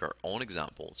is make our own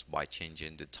examples by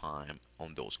changing the time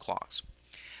on those clocks.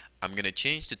 I'm going to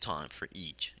change the time for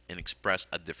each and express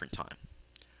a different time.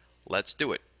 Let's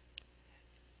do it.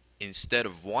 Instead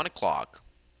of 1 o'clock,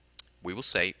 we will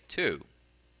say 2.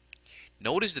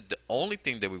 Notice that the only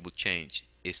thing that we will change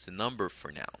is the number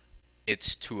for now.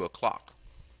 It's 2 o'clock.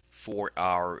 For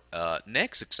our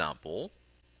next example,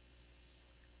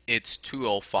 it's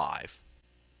 2:05.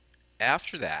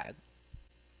 After that,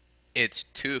 it's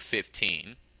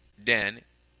 2:15. Then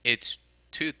it's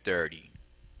 2:30,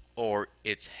 or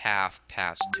it's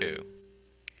 2:30.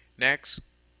 Next,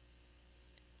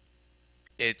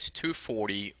 it's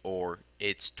 2:40, or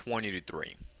it's 20 to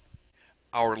 3.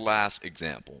 Our last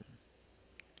example,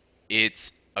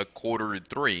 it's a quarter to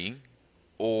 3,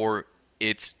 or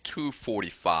it's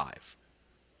 2:45.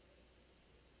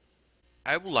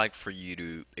 I would like for you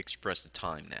to express the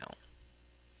time now.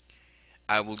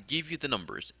 I will give you the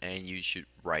numbers and you should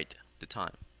write the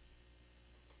time.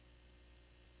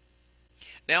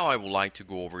 Now I would like to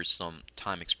go over some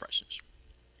time expressions.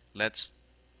 Let's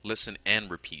listen and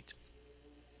repeat.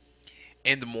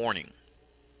 In the morning,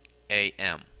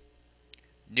 AM.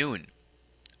 Noon,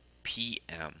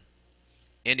 PM.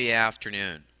 In the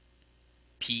afternoon,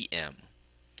 PM.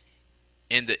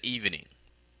 In the evening,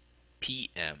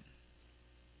 PM.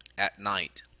 At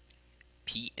night,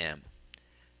 PM.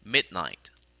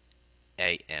 Midnight,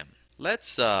 AM.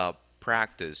 Let's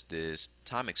practice these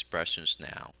time expressions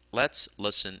now. Let's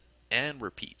listen and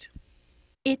repeat.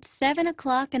 It's 7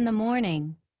 o'clock in the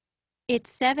morning.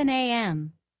 It's 7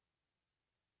 a.m.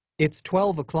 It's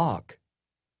 12 o'clock.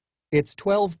 It's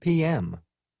 12 p.m.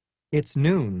 It's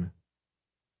noon.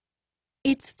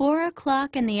 It's 4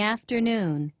 o'clock in the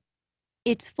afternoon.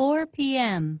 It's 4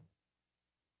 p.m.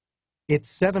 It's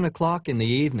 7 o'clock in the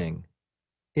evening.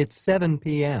 It's 7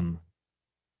 p.m.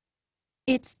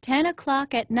 It's 10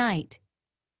 o'clock at night.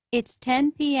 It's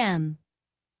 10 p.m.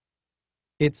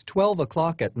 It's 12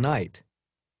 o'clock at night.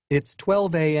 It's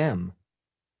 12 a.m.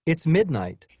 It's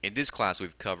midnight. In this class,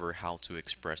 we've covered how to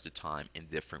express the time in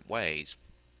different ways.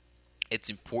 It's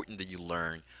important that you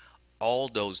learn all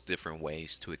those different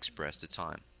ways to express the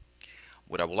time.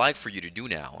 What I would like for you to do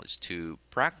now is to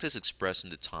practice expressing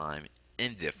the time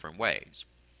in different ways.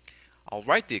 I'll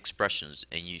write the expressions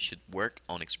and you should work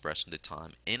on expressing the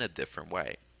time in a different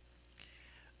way.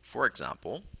 For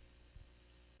example,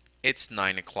 it's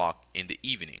 9 o'clock in the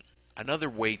evening. Another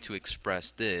way to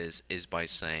express this is by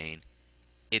saying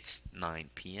it's 9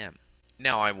 p.m.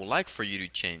 Now I would like for you to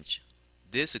change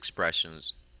these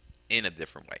expressions in a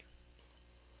different way.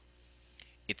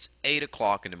 It's 8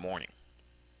 o'clock in the morning.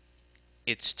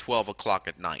 It's 12 o'clock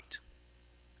at night.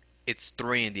 It's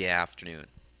 3 in the afternoon.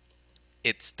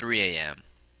 It's 3 a.m.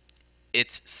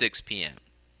 It's 6 p.m.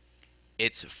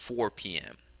 It's 4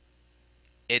 p.m.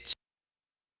 It's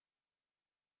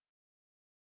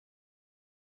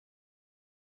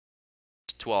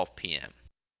 12 p.m.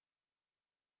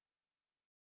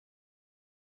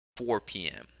 4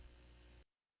 p.m.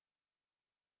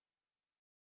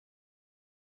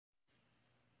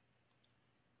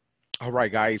 All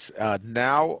right, guys.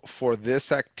 Now for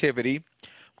this activity,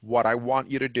 what I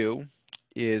want you to do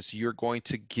is you're going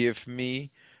to give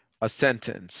me a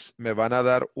sentence. Me van a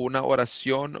dar una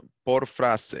oración por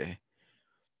frase.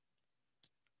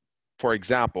 For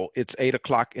example, it's 8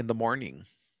 o'clock in the morning.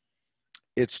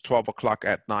 It's 12 o'clock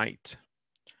at night.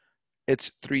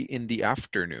 It's 3 in the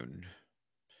afternoon.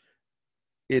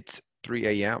 It's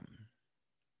 3 a.m.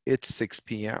 It's 6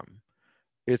 p.m.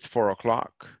 It's 4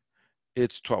 o'clock.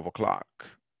 It's 12 o'clock.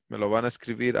 Me lo van a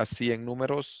escribir así en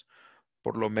números.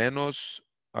 Por lo menos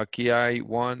aquí hay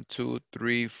 1, 2,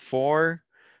 3, 4,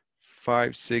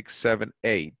 5, 6, 7,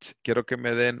 8. Quiero que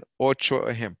me den 8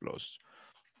 ejemplos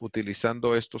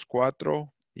utilizando estos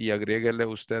 4 y agréguele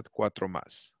usted 4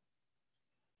 más.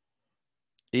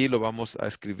 Y lo vamos a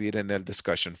escribir en el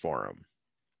discussion forum.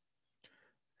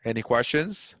 Any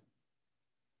questions?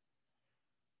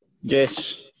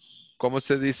 Yes. ¿Cómo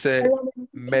se dice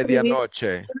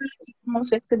medianoche? ¿Cómo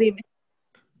se escribe?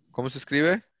 ¿Cómo se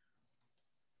escribe?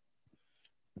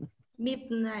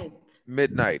 Midnight.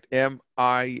 Midnight.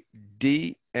 M-I-D-N-I-G-H-T.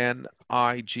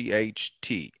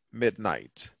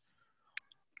 Midnight.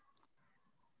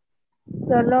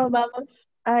 Solo vamos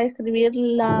a escribir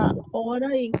la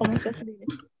hora y cómo se escribe.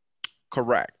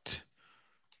 Correct.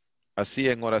 Así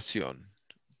en oración.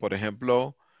 Por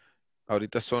ejemplo,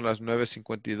 ahorita son las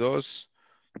 9:52.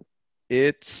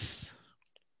 It's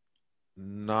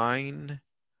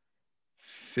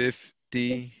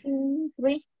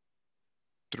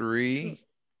 9:53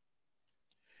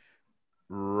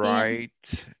 right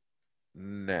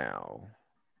now.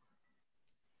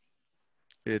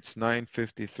 It's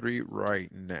 9:53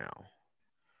 right now.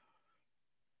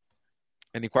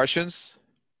 Any questions?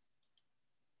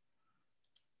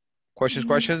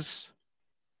 Questions?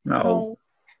 No.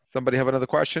 Somebody have another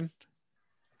question?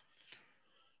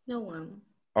 No one.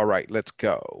 All right, let's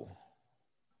go.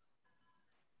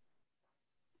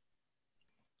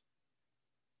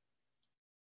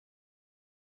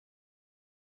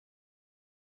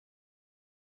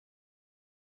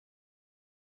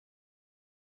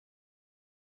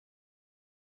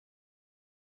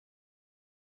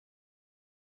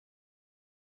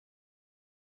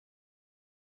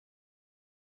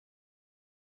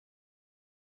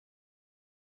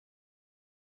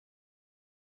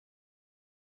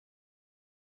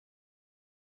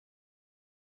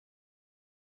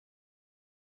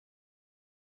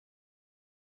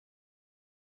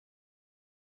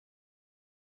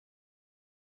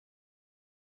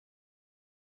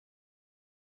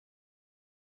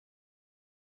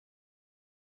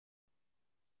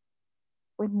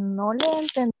 Pues no le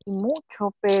entendí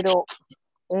mucho, pero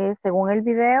según el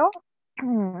video,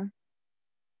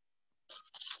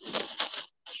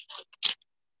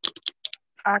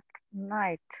 at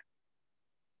night.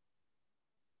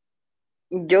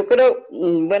 Yo creo,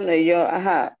 bueno, yo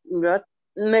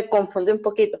me confundí un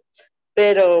poquito,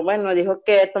 pero bueno, dijo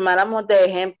que tomáramos de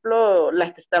ejemplo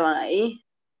las que estaban ahí.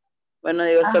 Bueno,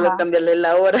 digo, solo cambiarle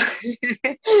la hora,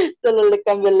 solo le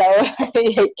cambio la hora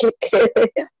y hay que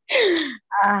quede.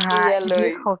 Ajá,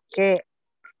 dijo que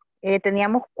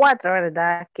teníamos 4,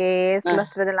 ¿verdad? Que es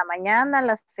las 3 de la mañana,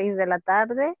 las 6 de la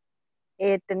tarde.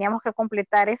 Teníamos que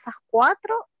completar esas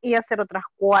 4 y hacer otras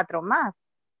 4 más.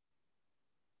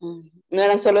 No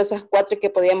eran solo esas 4 que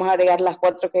podíamos agregar las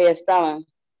 4 que ya estaban.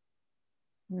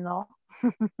 No.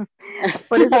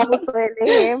 Por eso puso el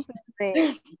ejemplo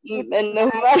de... Menos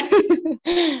mal.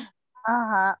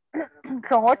 Ajá.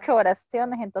 Son 8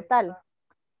 oraciones en total.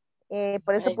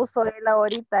 Por eso puso él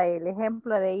ahorita el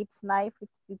ejemplo de It's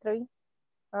 9:53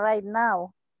 right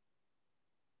now.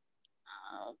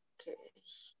 Ok.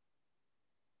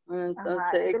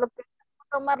 Entonces... Yo lo que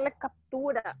tomarle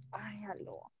captura. Ay,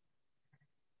 aló.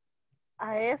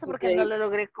 A eso porque no lo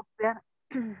logré copiar.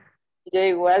 Yo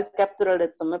igual captura le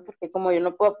tomé porque como yo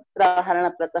no puedo trabajar en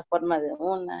la plataforma de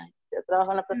una, yo trabajo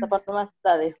en la plataforma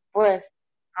hasta después.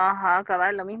 Ajá,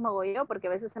 cabal, lo mismo hago yo porque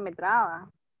a veces se me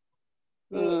traba.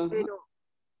 Pero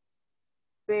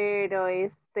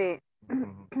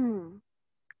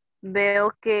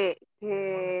veo que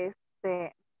en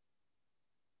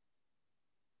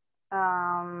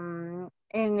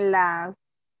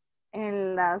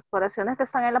las oraciones que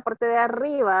están en la parte de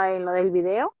arriba, en lo del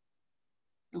video,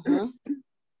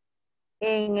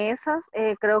 en esas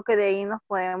creo que de ahí nos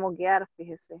podemos guiar,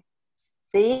 fíjese.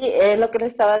 Sí, es lo que le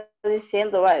estaba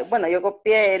diciendo. Bueno, yo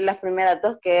copié las primeras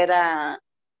 2 que era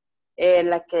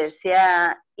la que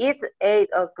decía it's 8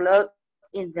 o'clock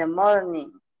in the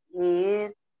morning y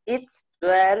it's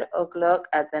 12 o'clock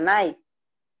at the night.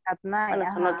 At night, Bueno,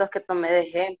 son los ajá. dos que tomé de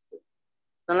ejemplo.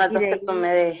 Son las Y dos de que ahí,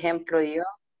 tomé de ejemplo yo.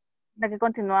 la que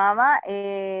continuaba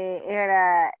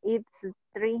era it's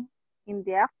 3 in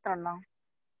the afternoon.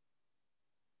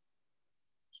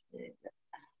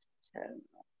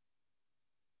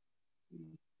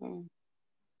 Mm.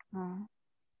 Mm.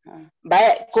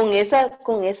 Vaya, con esas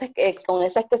que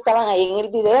estaban ahí en el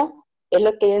video, es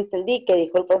lo que yo entendí, que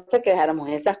dijo el profe que dejáramos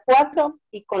esas 4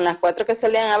 y con las 4 que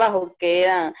salían abajo, que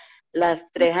eran las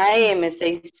 3 a.m.,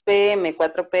 6 p.m.,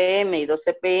 4 p.m. y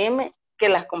 12 p.m., que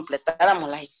las completáramos,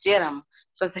 las hiciéramos.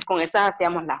 Entonces con esas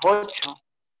hacíamos las 8.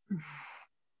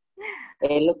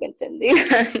 Es lo que entendí.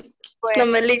 No Bueno.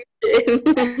 me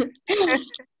limité.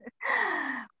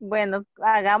 Bueno,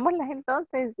 hagámoslas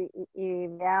entonces y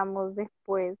veamos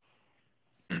después.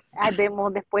 Ahí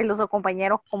vemos después los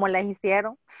compañeros cómo las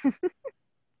hicieron.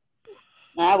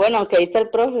 Bueno, aunque ahí está el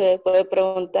profe, puede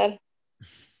preguntar.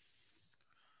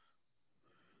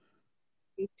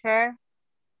 Teacher.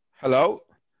 Hello.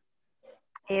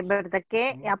 ¿Verdad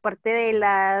que aparte de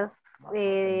las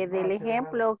del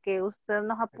ejemplo que usted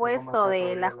nos ha puesto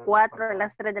de las 4 a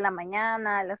las 3 de la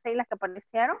mañana, las 6 las que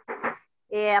aparecieron,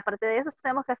 aparte de eso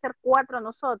tenemos que hacer 4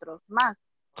 nosotros, más?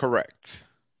 Correct.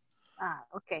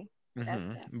 Ok.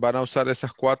 Van a usar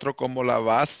esas 4 como la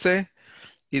base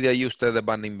y de ahí ustedes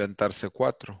van a inventarse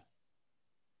 4.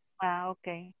 Ok.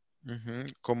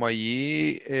 Como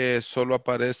allí solo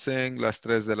aparecen las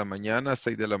 3 de la mañana,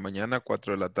 6 de la mañana,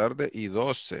 4 de la tarde y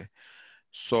 12.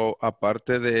 So,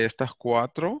 aparte de estas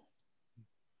 4,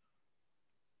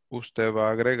 usted va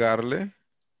a agregarle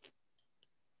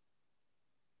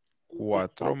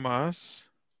 4 más,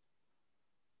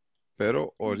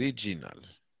 pero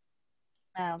original.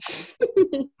 Ok.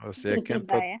 O sea que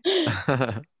Vaya.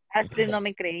 Astrid no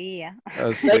me creía.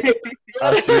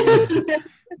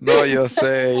 No, yo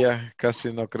sé, ella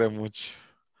casi no cree mucho.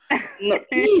 No,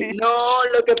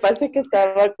 lo que pasa es que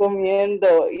estaba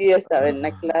comiendo y estaba en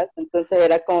la clase, entonces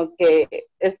era como que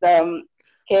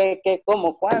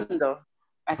como, ¿cuándo?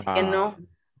 Así que no.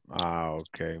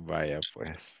 Ok, vaya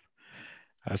pues.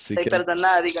 Así Estoy que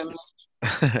perdonada, dígame.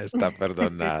 está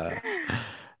perdonada.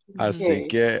 Así Ok.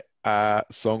 que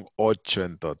son 8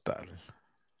 en total.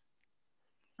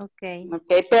 Ok,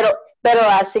 pero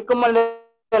así como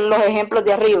los ejemplos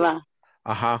de arriba.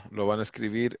 Ajá, lo van a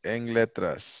escribir en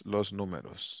letras, los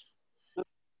números.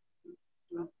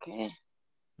 Ok.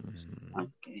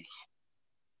 Ok.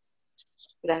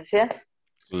 Gracias.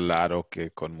 Claro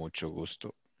que con mucho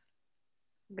gusto.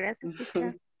 gracias,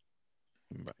 teacher.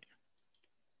 Bye.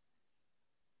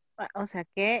 O sea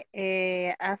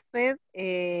que, Astrid,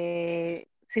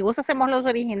 si gusta hacemos los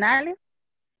originales.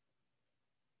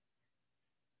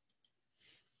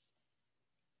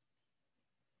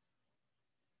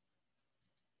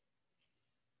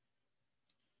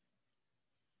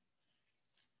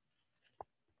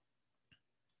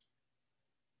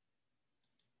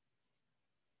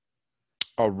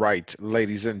 All right,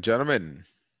 ladies and gentlemen,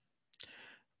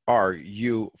 are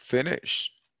you finished?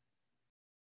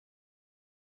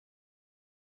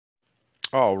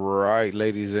 All right,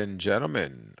 ladies and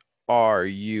gentlemen, are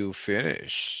you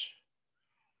finished?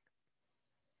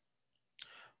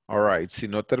 All right, si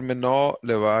no terminó,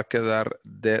 le va a quedar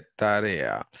de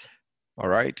tarea. All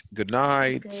right, good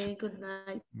night. Okay, good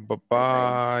night.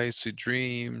 Bye-bye, sweet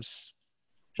dreams.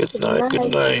 Good night.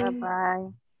 Good night. Bye-bye.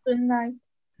 Good night.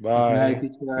 Good night, Bye.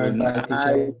 teacher. Bye,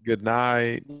 teacher. Good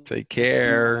night. Take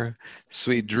care.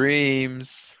 Sweet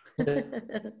dreams.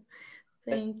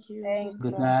 Thank you.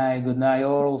 Good night. Good night,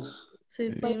 all.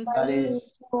 Sweet dreams.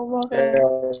 Studies.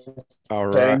 All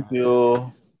right. Thank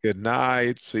you. Good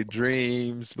night. Sweet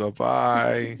dreams.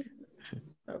 Bye-bye.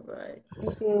 Bye-bye.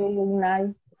 Good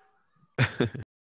night.